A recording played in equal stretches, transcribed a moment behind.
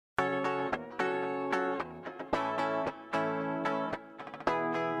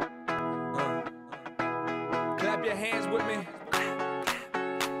clap your hands with me.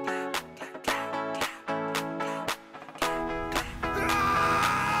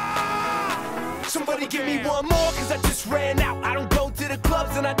 Somebody give me one more, cause I just ran out. I don't go to the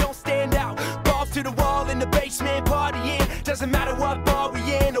clubs and I don't stand out. Balls to the wall in the basement, partying. Doesn't matter what bar we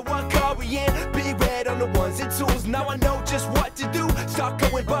in or what car we in. Big red on the ones and twos, now I know just what to do. Start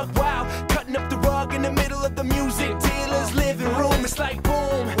going buck wild, cutting up the rug in the middle of the music dealer's living room. It's like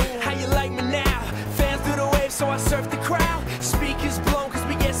boom, how you like me now? Fans do the wave, so I surf the crowd. Speakers blown cause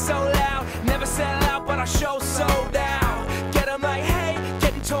we get so loud. Never sell out, but our show sold out. Get 'em like, hey,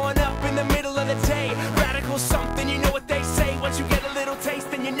 getting torn up in the middle of the day. Radical something, you know what they say. Once you get a little taste,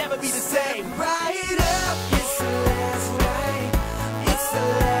 then you'll never be the same. Right up, it's the last night. It's the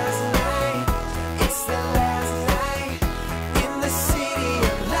last night. It's the last night in the city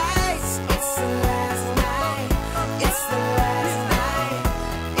of lights. It's the last night. It's the last night.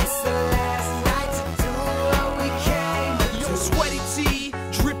 It's the last night to do what we came to do. Sweaty tea,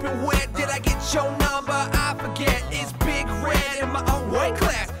 dripping wet. Did I get your number? I forget. It's big red in my own weight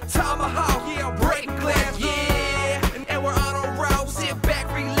class. Tomahawk, yeah, I'll break glass, yeah. And we're on a roll. Sit back,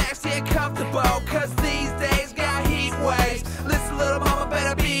 relax, get comfortable. Cause these days got heat waves. Listen, little mama,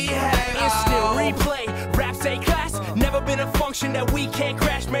 better behave. Instant replay, raps A-class. Never been a function that we can't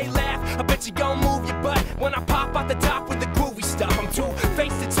crash, may laugh. I bet you gon' move your butt when I pop out the top with the groovy stuff. I'm too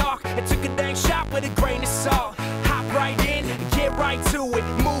faced to talk and took a dang shot with a grain of salt. Hop right in and get right to it.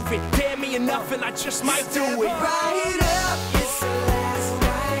 Move it, dare me enough and I just might do it. Right up, it's the last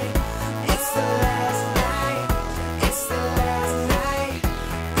night. It's the last night. It's the last night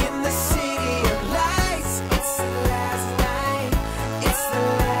in the city of lights. It's the last night. It's the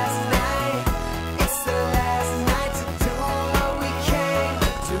last night. It's the last night to do what we came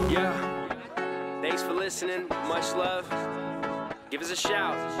to do. Yeah. Thanks for listening. Much love. Give us a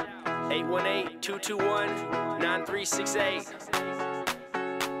shout. 818-221-9368.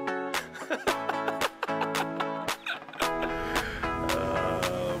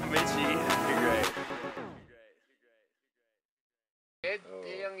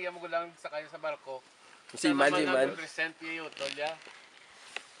 Yang iyam ko lang sa kanya sa barko. Si Man. Present niya yun, tolya.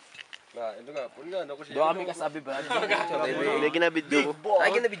 Nah, itu nga, pun nga, ako siya. Doa kami kasabi ba? May ginabidyo.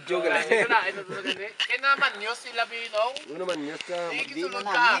 Ay, ginabidyo ka lang. Ito na, ito na. Kaya naman, news sila binong. Ano naman, news ka. Sige, sunod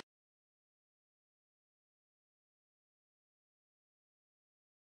ka.